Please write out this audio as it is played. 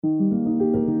I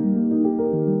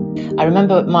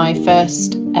remember my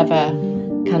first ever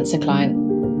cancer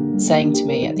client saying to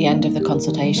me at the end of the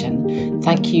consultation,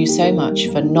 "Thank you so much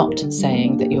for not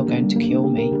saying that you're going to cure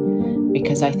me."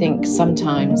 Because I think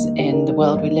sometimes in the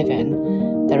world we live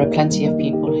in, there are plenty of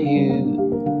people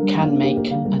who can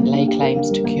make and lay claims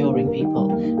to curing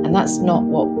people. And that's not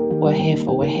what we're here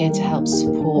for. We're here to help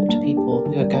support people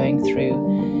who are going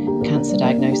through cancer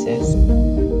diagnosis.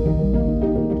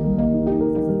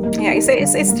 Yeah,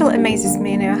 it still amazes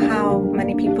me, how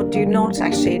many people do not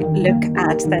actually look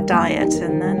at their diet,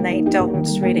 and then they don't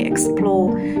really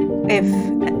explore if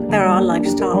there are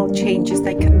lifestyle changes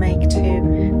they can make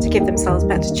to give themselves a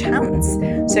better chance.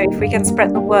 So if we can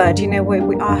spread the word,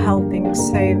 we are helping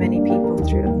so many people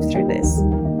through this.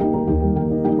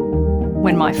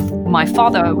 When my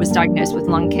father was diagnosed with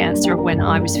lung cancer when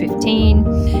I was 15,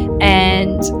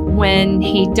 and when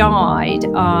he died,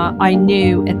 I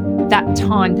knew at that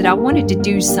time that I wanted to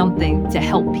do something to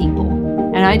help people.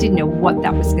 And I didn't know what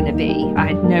that was going to be. I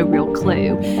had no real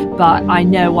clue. But I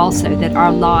know also that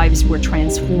our lives were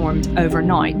transformed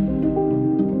overnight.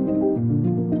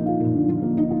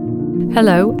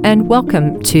 Hello, and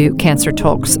welcome to Cancer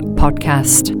Talks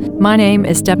podcast. My name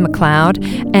is Deb McLeod,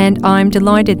 and I'm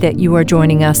delighted that you are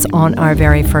joining us on our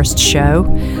very first show.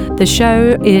 The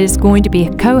show is going to be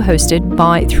co-hosted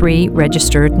by 3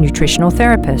 registered nutritional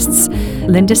therapists,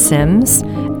 Linda Sims,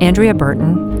 Andrea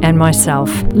Burton, and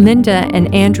myself. Linda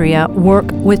and Andrea work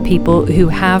with people who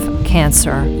have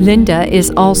cancer. Linda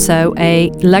is also a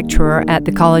lecturer at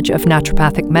the College of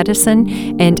Naturopathic Medicine,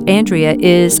 and Andrea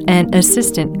is an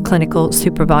assistant clinical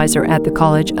supervisor at the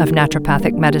College of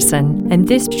Naturopathic Medicine. And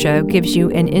this show gives you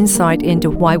an insight into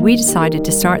why we decided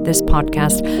to start this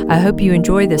podcast. I hope you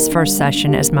enjoy this first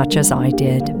session as much as I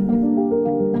did.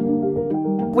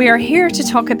 We are here to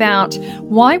talk about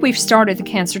why we've started the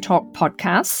Cancer Talk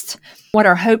podcast, what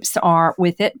our hopes are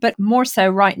with it, but more so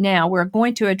right now, we're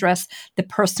going to address the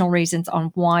personal reasons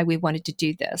on why we wanted to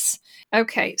do this.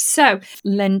 Okay, so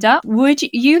Linda, would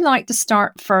you like to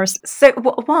start first? So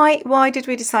why did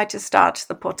we decide to start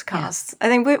the podcast? Yeah. I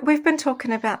think we've been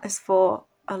talking about this for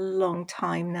a long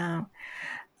time now.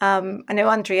 I know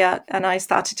Andrea and I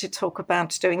started to talk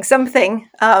about doing something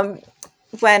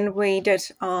when we did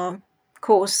our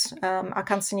course, our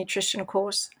cancer nutrition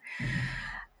course.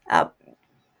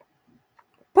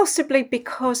 Possibly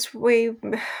because we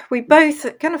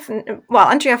both kind of,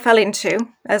 Andrea fell into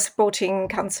supporting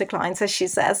cancer clients, as she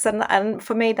says, and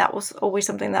for me that was always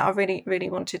something that I really, really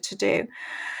wanted to do.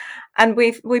 And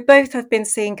we both have been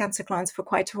seeing cancer clients for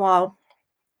quite a while,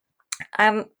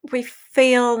 and we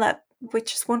feel that we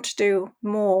just want to do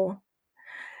more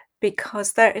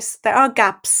because there are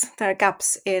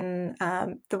gaps in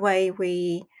the way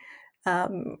we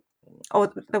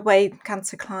or the way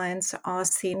cancer clients are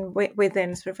seen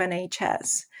within sort of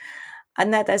NHS,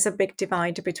 and that there's a big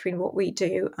divide between what we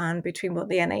do and between what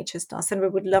the NHS does. And we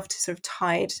would love to sort of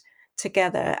tie it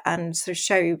together and sort of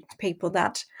show people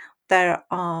that there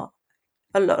are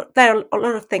a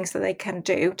lot of things that they can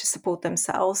do to support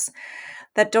themselves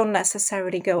that don't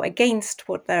necessarily go against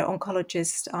what their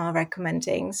oncologists are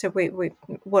recommending. So we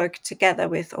work together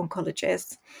with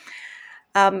oncologists.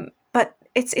 But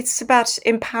it's about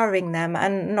empowering them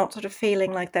and not sort of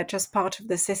feeling like they're just part of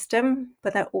the system,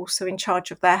 but they're also in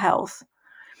charge of their health.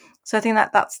 So I think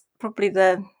that's probably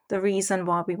the reason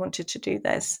why we wanted to do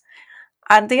this.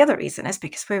 And the other reason is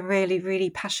because we're really, really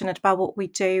passionate about what we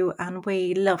do, and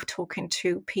we love talking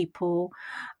to people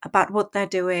about what they're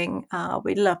doing.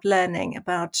 We love learning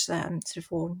about sort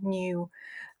of all new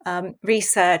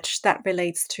research that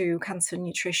relates to cancer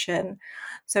nutrition.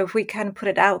 So if we can put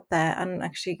it out there and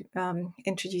actually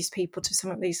introduce people to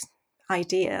some of these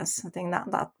ideas, I think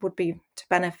that would be to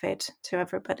benefit to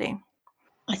everybody.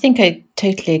 I think I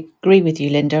totally agree with you,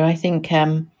 Linda. I think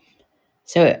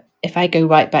so. If I go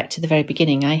right back to the very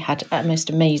beginning, I had a most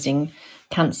amazing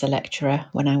cancer lecturer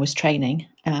when I was training,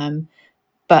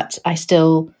 but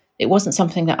it wasn't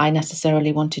something that I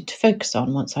necessarily wanted to focus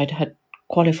on once I had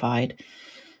qualified.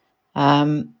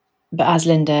 But as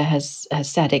Linda has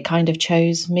said, it kind of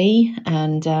chose me,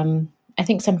 and I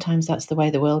think sometimes that's the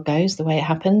way the world goes, the way it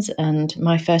happens. And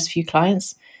my first few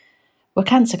clients were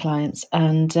cancer clients,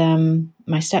 and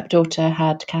my stepdaughter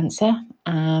had cancer.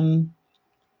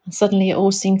 Suddenly, it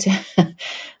all seemed to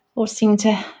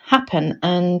happen,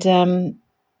 and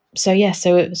so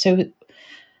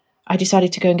I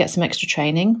decided to go and get some extra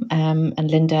training. And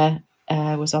Linda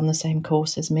was on the same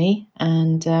course as me,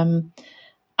 and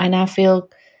I now feel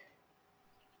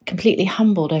completely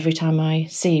humbled every time I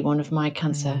see one of my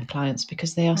cancer clients,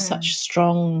 because they are such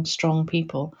strong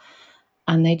people.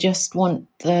 and they just want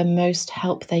the most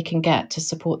help they can get to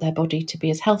support their body to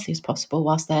be as healthy as possible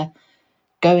whilst they're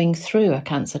going through a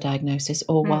cancer diagnosis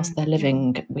or whilst they're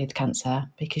living with cancer,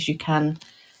 because you can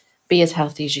be as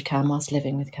healthy as you can whilst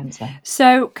living with cancer.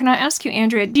 So can I ask you,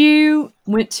 Andrea, you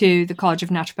went to the College of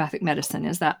Naturopathic Medicine,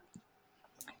 is that?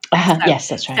 Yes,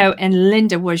 that's right. So, and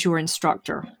Linda was your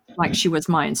instructor, like she was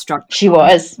my instructor. She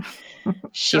was.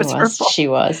 She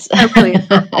was. So really, it's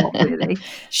her fault, really.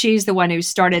 She's the one who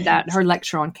started that. Her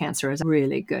lecture on cancer is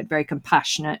really good, very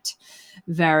compassionate,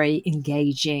 very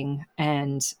engaging,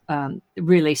 and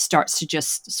really starts to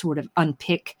just sort of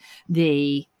unpick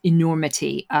the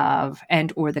enormity of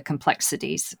or the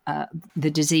complexities of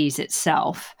the disease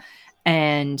itself,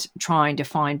 and trying to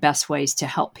find best ways to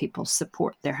help people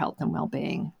support their health and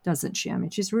well-being, doesn't she? I mean,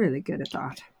 she's really good at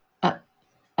that.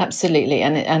 Absolutely,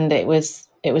 and it was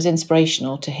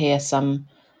inspirational to hear some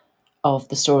of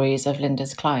the stories of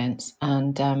Linda's clients.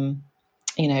 And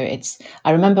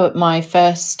I remember my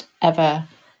first ever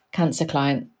cancer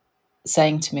client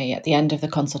saying to me at the end of the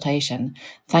consultation,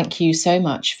 "Thank you so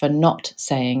much for not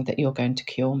saying that you're going to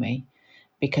cure me,"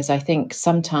 because I think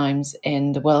sometimes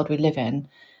in the world we live in,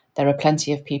 there are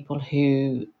plenty of people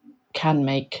who can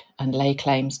make and lay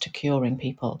claims to curing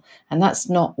people, and that's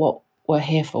not what we're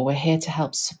here for. We're here to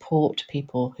help support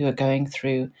people who are going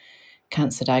through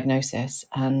cancer diagnosis.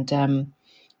 And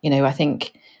I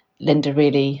think Linda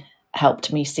really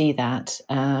helped me see that,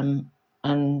 and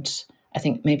I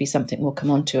think maybe something we'll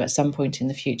come on to at some point in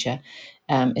the future,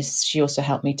 is she also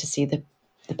helped me to see the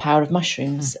power of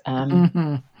mushrooms,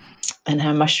 and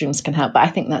how mushrooms can help. But I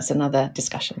think that's another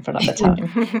discussion for another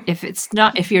time.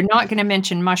 If you're not going to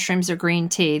mention mushrooms or green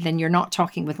tea, then you're not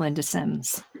talking with Linda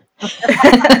Sims.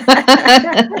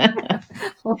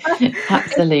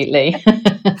 Absolutely.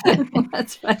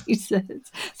 That's what he says.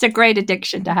 It's a great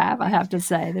addiction to have, I have to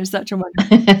say. There's such a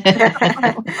wonderful.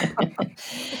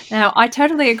 Now, I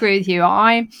totally agree with you.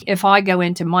 If I go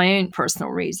into my own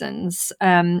personal reasons,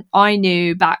 I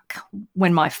knew back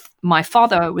when my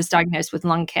father was diagnosed with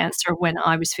lung cancer when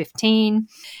I was 15,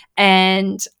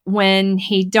 and when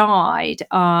he died,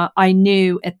 I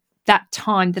knew at that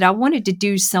time that I wanted to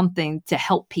do something to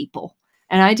help people.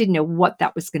 And I didn't know what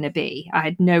that was going to be. I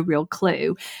had no real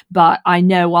clue. But I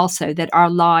know also that our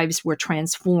lives were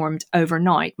transformed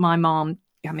overnight. My mom,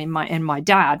 my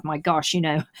dad, my gosh,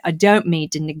 I don't mean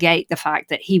to negate the fact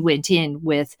that he went in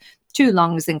with 2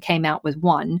 lungs and came out with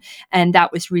 1. And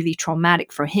that was really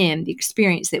traumatic for him, the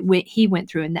experience that he went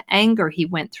through and the anger he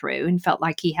went through, and felt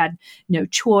like he had no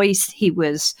choice. He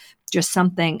was just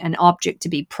an object to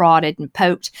be prodded and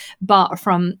poked. But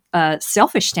from a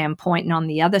selfish standpoint, and on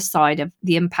the other side of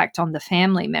the impact on the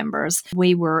family members,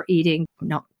 we were eating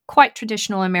not quite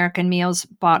traditional American meals,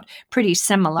 but pretty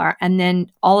similar. And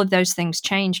then all of those things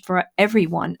changed for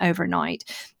everyone overnight.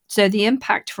 So the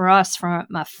impact for us from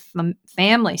a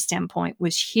family standpoint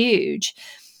was huge.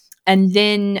 And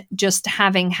then just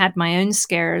having had my own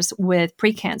scares with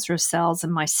precancerous cells,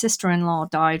 and my sister-in-law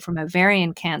died from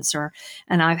ovarian cancer,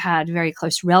 and I've had very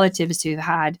close relatives who've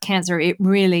had cancer, it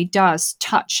really does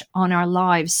touch on our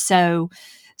lives so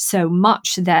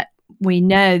much that we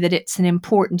know that it's an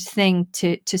important thing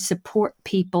to support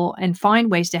people and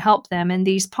find ways to help them. And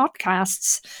these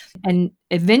podcasts and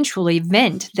eventually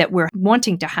event that we're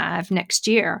wanting to have next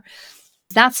year,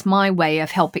 that's my way of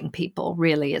helping people,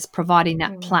 really, is providing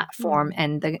that platform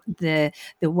and the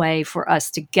way for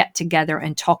us to get together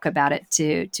and talk about it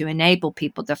to enable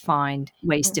people to find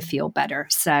ways to feel better.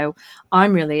 So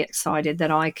I'm really excited that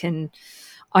I can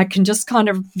just kind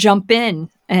of jump in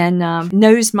and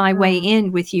nose my way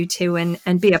in with you two and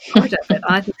be a part of it.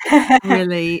 I think it's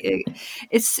really,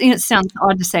 it sounds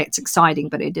odd to say it's exciting,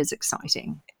 but it is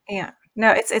exciting. Yeah.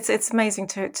 No, it's amazing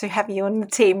to have you on the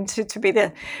team, to be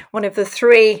one of the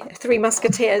three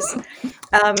musketeers.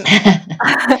 I'm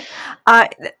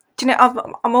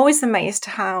always amazed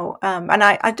how, and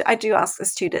I do ask the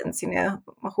students,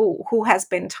 who has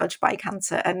been touched by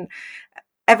cancer, and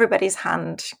everybody's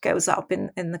hand goes up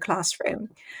in the classroom.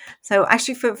 So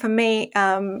actually, for me,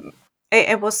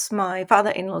 it was my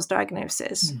father-in-law's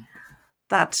diagnosis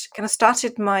that kind of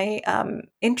started my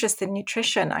interest in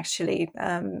nutrition. Actually,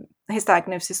 his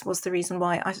diagnosis was the reason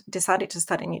why I decided to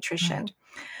study nutrition.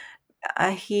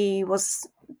 He was,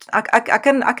 I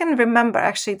can remember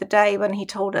actually the day when he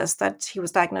told us that he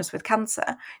was diagnosed with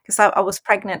cancer, because I was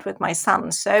pregnant with my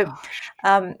son. So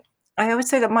I always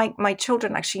say that my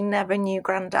children actually never knew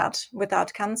granddad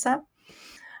without cancer.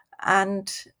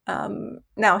 And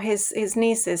now his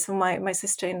nieces, my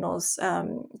sister-in-law's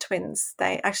twins,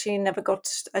 they actually never got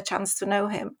a chance to know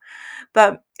him.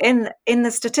 But in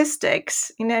the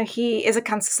statistics, he is a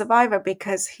cancer survivor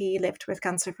because he lived with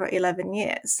cancer for 11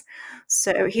 years.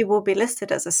 So he will be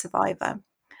listed as a survivor.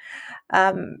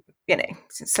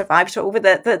 Survived over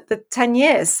the 10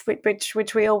 years,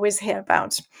 which we always hear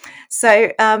about.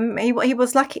 So he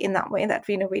was lucky in that way that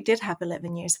we did have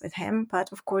 11 years with him,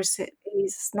 but of course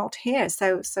he's not here.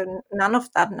 So none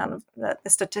of the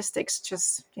statistics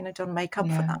just don't make up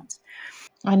for that.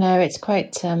 I know it's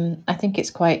quite. I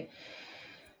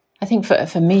think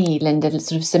for me, Linda,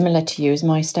 sort of similar to you, as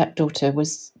my stepdaughter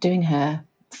was doing her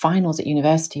finals at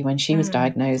university when she was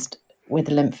diagnosed with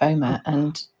lymphoma,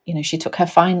 and she took her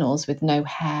finals with no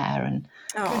hair, and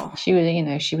she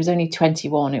was she was only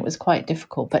 21. It was quite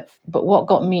difficult, but what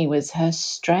got me was her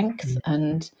strength,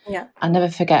 and I'll never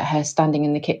forget her standing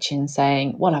in the kitchen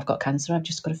saying, "Well, I've got cancer. I've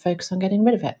just got to focus on getting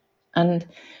rid of it." And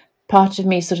part of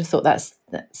me sort of thought that's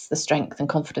the strength and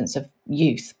confidence of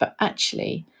youth, but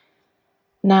actually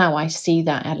now I see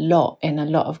that a lot in a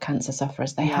lot of cancer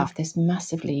sufferers. They have this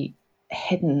massively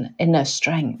hidden inner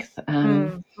strength.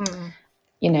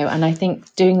 And I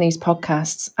think doing these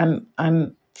podcasts,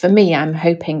 I'm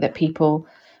hoping that people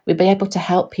will be able to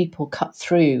help people cut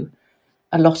through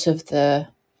a lot of the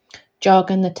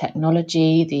jargon, the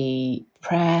technology, the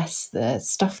press, the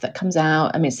stuff that comes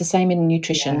out. I mean, it's the same in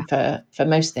nutrition for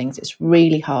most things. It's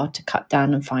really hard to cut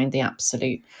down and find the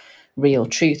absolute real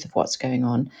truth of what's going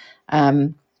on.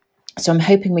 So I'm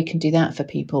hoping we can do that for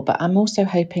people, but I'm also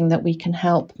hoping that we can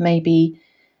help maybe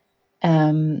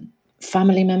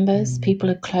family members, people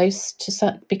who are close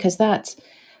to, because that,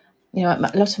 a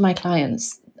lot of my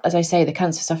clients, as I say, the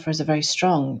cancer sufferers are very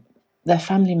strong. Their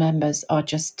family members are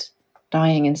just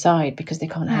dying inside because they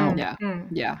can't help.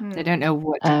 They don't know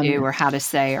what to do or how to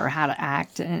say or how to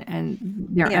act, and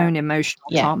their own emotional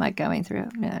trauma going through.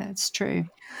 Yeah, it's true.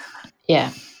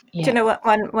 Yeah. Do you know what?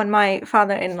 When my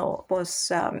father-in-law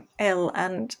was ill,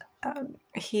 and I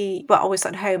was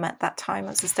at home at that time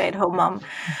as a stay-at-home mum,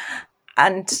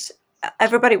 and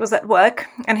everybody was at work,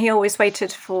 and he always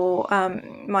waited for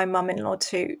my mum-in-law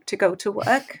to go to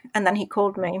work, and then he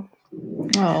called me.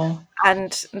 Oh.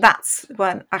 And that's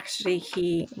when actually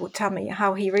he would tell me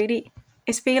how he really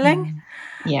is feeling.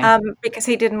 Because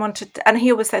he didn't want to, and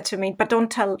he always said to me, "But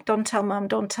don't tell mum,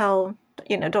 don't tell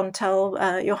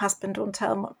your husband, don't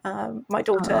tell my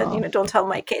daughter, don't tell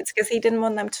my kids," because he didn't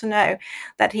want them to know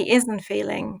that he isn't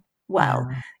feeling well.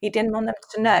 He didn't want them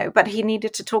to know, but he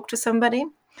needed to talk to somebody.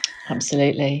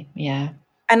 Absolutely, yeah.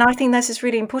 And I think this is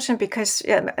really important because,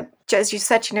 as you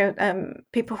said,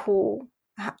 people who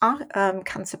are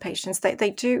cancer patients,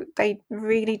 they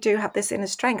really do have this inner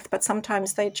strength, but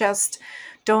sometimes they just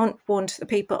don't want the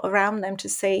people around them to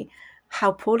see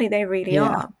how poorly they really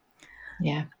are.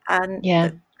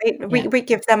 And we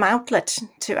give them outlet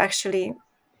to actually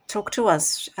talk to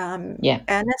us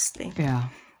earnestly.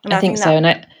 And I think so, and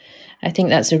I think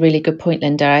that's a really good point,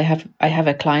 Linda. I have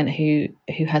a client who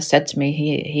has said to me,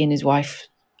 he and his wife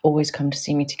always come to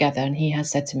see me together, and he has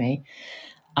said to me,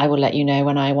 "I will let you know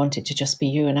when I want it to just be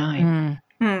you and I."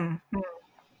 And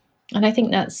I think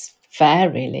that's fair,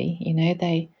 really.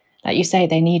 They, like you say,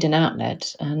 they need an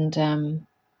outlet, and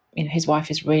his wife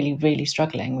is really, really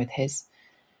struggling with his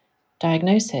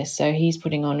diagnosis, so he's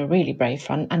putting on a really brave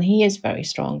front, and he is very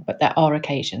strong, but there are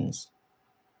occasions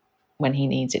when he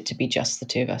needs it to be just the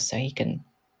two of us so he can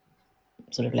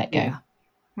sort of let go.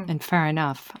 And fair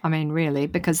enough. I mean, really,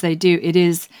 because it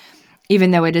is,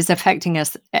 even though it is affecting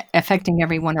us, affecting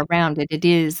everyone around it, it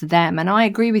is them. And I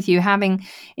agree with you, having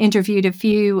interviewed a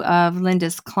few of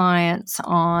Linda's clients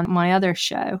on my other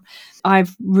show,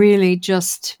 I've really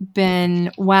just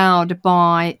been wowed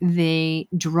by the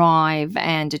drive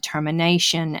and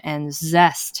determination and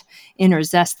zest, inner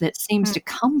zest that seems to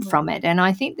come from it. And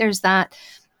I think there's that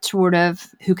sort of,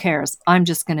 who cares? I'm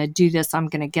just going to do this. I'm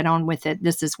going to get on with it.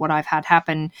 This is what I've had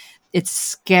happen. It's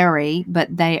scary,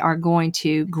 but they are going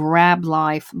to grab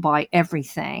life by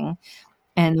everything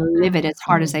and live it as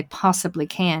hard as they possibly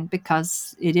can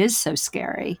because it is so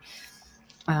scary.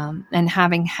 And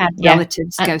having had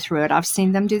relatives go through it, I've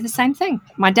seen them do the same thing.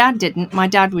 My dad didn't. My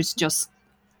dad was just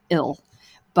ill,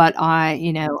 but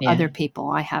other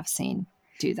people I have seen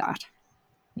do that.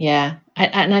 Yeah.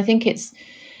 And I think it's,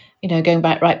 going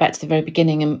right back to the very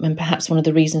beginning, and perhaps one of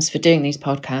the reasons for doing these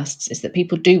podcasts is that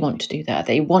people do want to do that.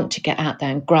 They want to get out there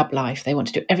and grab life. They want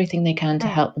to do everything they can to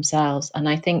help themselves. And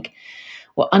I think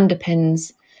what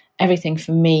underpins everything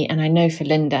for me, and I know for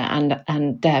Linda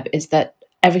and Deb, is that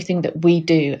everything that we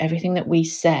do, everything that we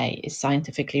say is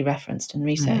scientifically referenced and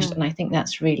researched. And I think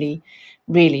that's really,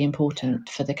 really important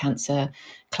for the cancer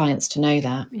clients to know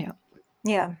that.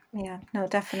 Yeah, no,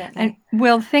 definitely. And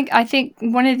I think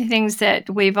one of the things that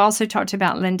we've also talked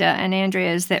about, Linda and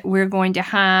Andrea, is that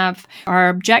our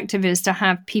objective is to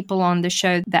have people on the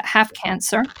show that have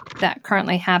cancer, that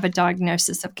currently have a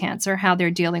diagnosis of cancer, how they're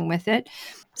dealing with it.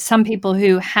 Some people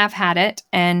who have had it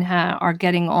and are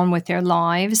getting on with their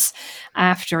lives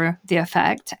after the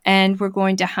effect. And we're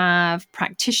going to have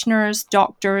practitioners,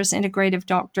 doctors, integrative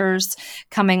doctors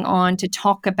coming on to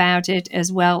talk about it,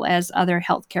 as well as other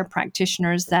healthcare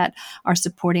practitioners that are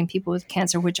supporting people with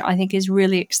cancer, which I think is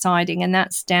really exciting. And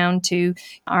that's down to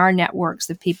our networks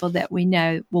of people that we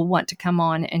know will want to come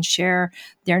on and share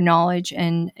their knowledge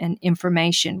and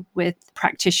information with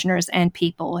practitioners and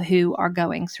people who are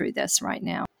going through this right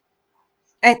now.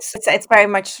 It's very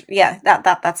much,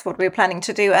 that's what we're planning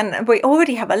to do, and we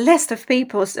already have a list of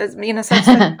people, so such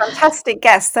fantastic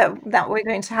guests that we're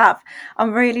going to have.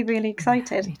 I'm really, really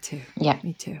excited. Me too. Yeah,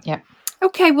 me too. Yeah.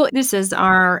 Okay, well, this is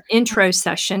our intro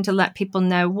session to let people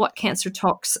know what Cancer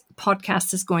Talks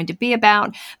podcast is going to be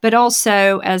about, but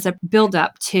also as a build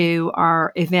up to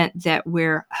our event that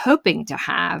we're hoping to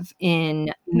have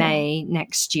in May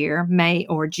next year, May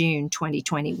or June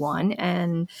 2021.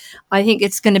 And I think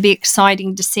it's going to be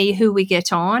exciting to see who we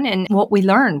get on and what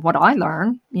I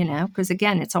learn, because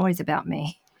again, it's always about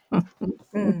me.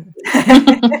 No,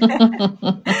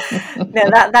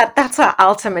 that's our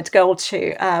ultimate goal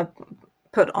to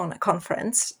put on a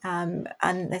conference, and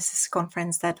this is a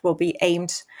conference that will be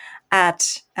aimed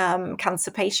at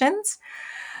cancer patients.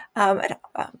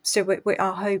 So we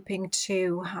are hoping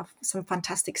to have some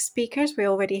fantastic speakers. We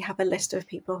already have a list of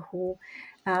people who,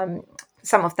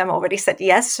 some of them already said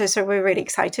yes, so we're really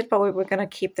excited, but we're going to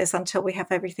keep this until we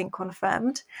have everything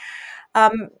confirmed.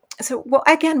 So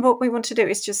what we want to do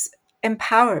is just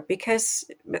empower, because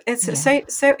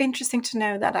it's so interesting to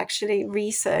know that actually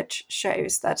research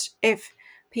shows that if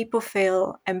people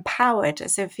feel empowered,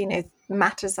 as if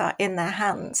matters are in their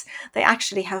hands, they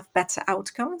actually have better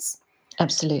outcomes.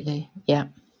 Absolutely. Yeah.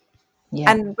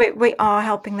 And we are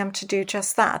helping them to do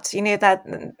just that. That,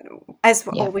 as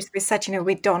always we said,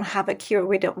 we don't have a cure.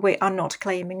 We are not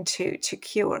claiming to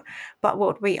cure, but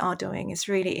what we are doing is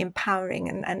really empowering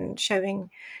and showing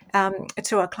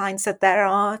to our clients that there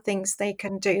are things they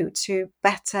can do to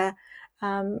better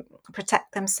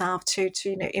protect themselves, to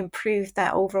improve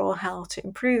their overall health, to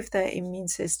improve their immune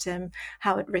system,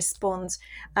 how it responds,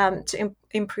 to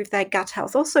improve their gut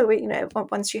health. Also,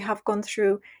 once you have gone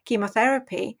through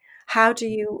chemotherapy, how do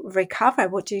you recover?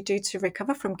 What do you do to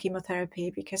recover from chemotherapy?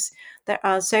 Because there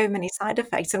are so many side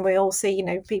effects, and we all see,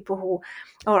 people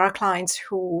or our clients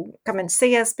who come and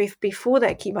see us before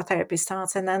their chemotherapy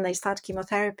starts, and then they start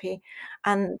chemotherapy,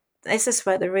 and this is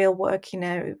where the real work,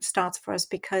 starts for us,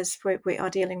 because we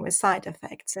are dealing with side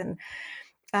effects, and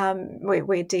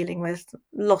we're dealing with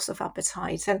loss of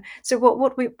appetite. And so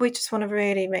what we just want to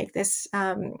really make this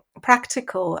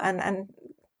practical and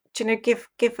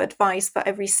give advice for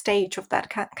every stage of that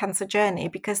cancer journey,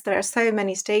 because there are so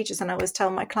many stages. And I always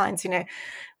tell my clients,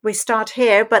 we start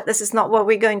here, but this is not where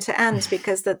we're going to end,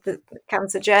 because the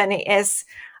cancer journey is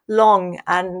long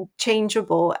and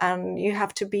changeable, and you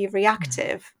have to be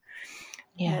reactive.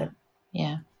 Yeah.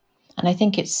 And I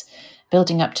think it's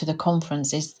building up to the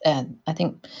conference is, I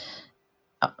think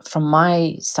from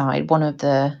my side, one of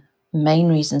the main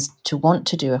reasons to want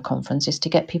to do a conference is to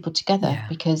get people together,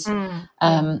 because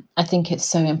I think it's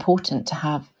so important to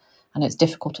have, and it's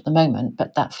difficult at the moment,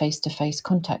 but that face-to-face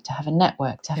contact, to have a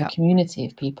network, to have a community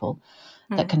of people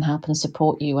that can help and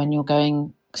support you when you're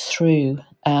going through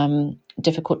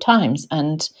difficult times.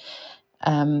 And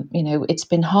it's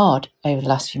been hard over the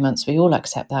last few months. We all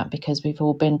accept that, because we've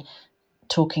all been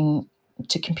talking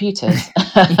to computers.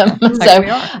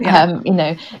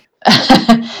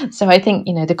 So I think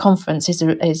the conference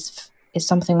is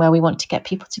something where we want to get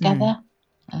people together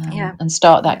and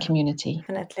start that community.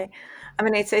 Definitely. I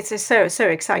mean, it's so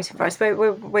exciting for us.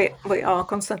 We are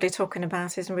constantly talking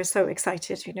about it, and we're so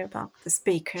excited, about the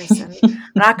speakers, and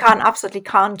I absolutely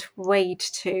can't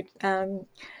wait to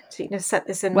set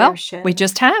this in motion. We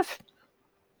just have.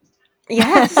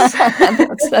 Yes.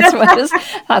 that's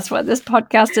what this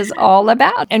podcast is all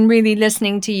about. And really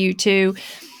listening to you two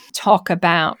talk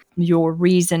about your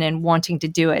reason and wanting to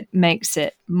do it makes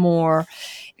it more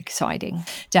exciting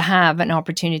to have an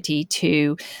opportunity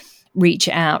to reach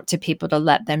out to people to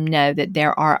let them know that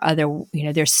there are other,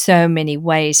 there's so many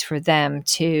ways for them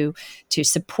to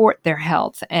support their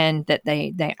health, and that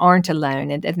they aren't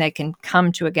alone, and that they can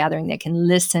come to a gathering, they can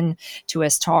listen to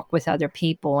us talk with other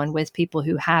people and with people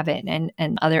who have it,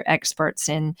 and other experts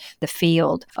in the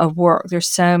field of work. There's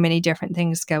so many different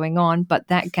things going on, but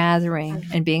that gathering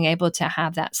and being able to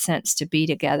have that sense to be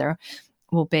together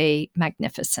will be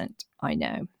magnificent, I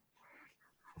know.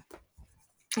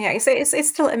 Yeah, it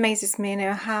still amazes me,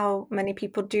 how many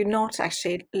people do not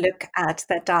actually look at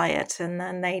their diet, and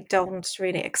then they don't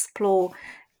really explore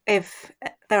if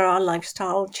there are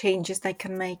lifestyle changes they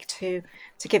can make to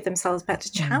give themselves better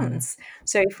chance.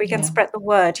 So if we can spread the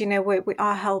word, we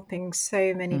are helping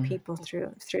so many people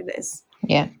through this.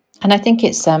 Yeah. And I think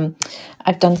it's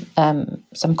I've done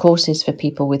some courses for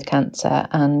people with cancer,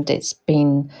 and it's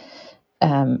been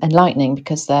enlightening,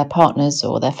 because their partners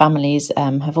or their families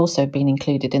have also been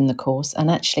included in the course.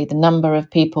 And actually the number of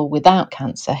people without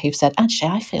cancer who've said, actually,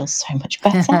 I feel so much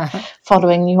better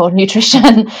following your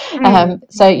nutrition.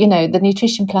 So, the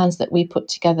nutrition plans that we put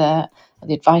together,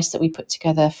 the advice that we put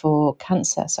together for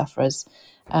cancer sufferers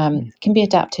can be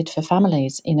adapted for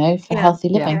families, for healthy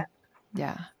living.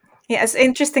 Yeah, it's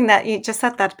interesting that you just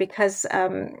said that, because,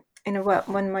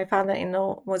 when my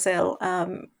father-in-law was ill,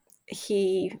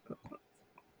 he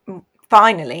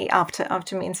finally,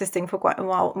 after me insisting for quite a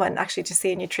while, went actually to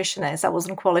see a nutritionist. I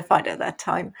wasn't qualified at that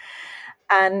time.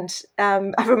 And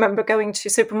I remember going to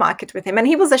supermarket with him, and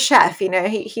he was a chef,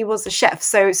 he was a chef.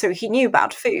 So he knew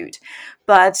about food,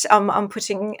 but I'm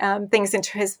putting things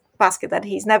into his basket that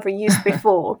he's never used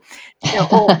before,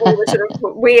 all the sort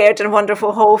of weird and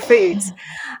wonderful whole foods.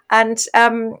 And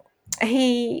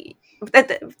he,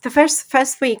 the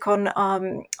first week on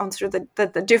sort of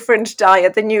the different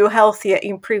diet, the new, healthier,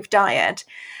 improved diet,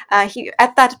 he,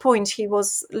 at that point, he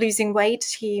was losing weight.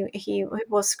 He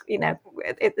was,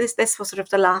 this was sort of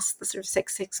the last sort of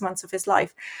six months of his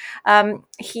life.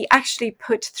 He actually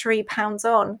put 3 pounds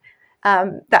on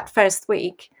that first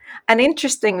week, and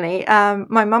interestingly,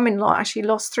 my mum-in-law actually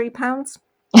lost 3 pounds.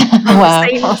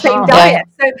 Wow. Same diet.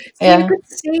 So you could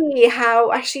see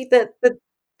how actually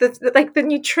the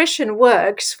nutrition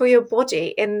works for your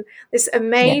body in this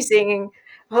amazing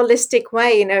holistic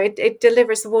way. It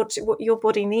delivers what your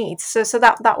body needs. So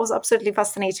that was absolutely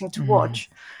fascinating to watch.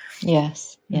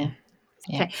 Yes. Yeah.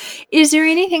 Okay. Is there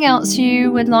anything else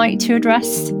you would like to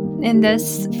address in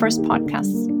this first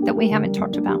podcast that we haven't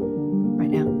talked about right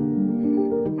now?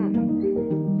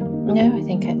 No, I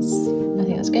think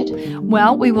that's good.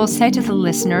 Well, we will say to the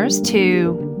listeners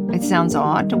it sounds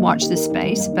odd to watch this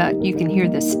space, but you can hear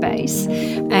this space.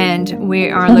 And we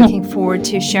are looking forward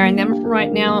to sharing them. Right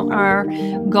now, our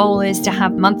goal is to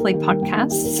have monthly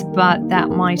podcasts, but that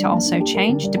might also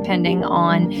change depending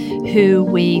on who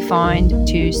we find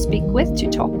to speak with, to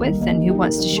talk with, and who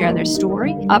wants to share their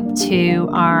story, up to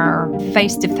our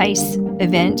face-to-face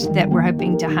event that we're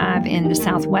hoping to have in the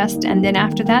Southwest. And then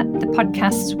after that, the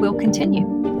podcasts will continue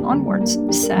onwards.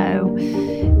 So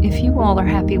if you all are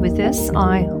happy with this,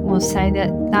 I will say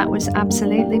that was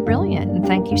absolutely brilliant, and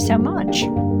thank you so much.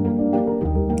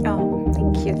 Oh,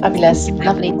 thank you. Fabulous.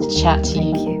 Lovely to chat to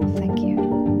you. Thank you.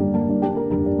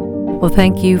 Well,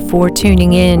 thank you for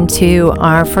tuning in to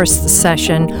our first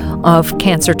session of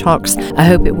Cancer Talks. I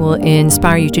hope it will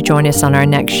inspire you to join us on our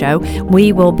next show.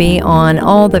 We will be on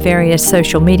all the various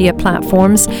social media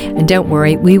platforms, and don't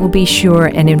worry, we will be sure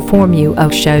and inform you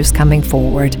of shows coming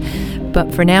forward.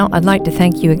 But for now, I'd like to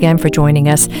thank you again for joining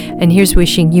us, and here's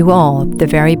wishing you all the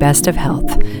very best of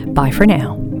health. Bye for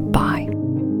now.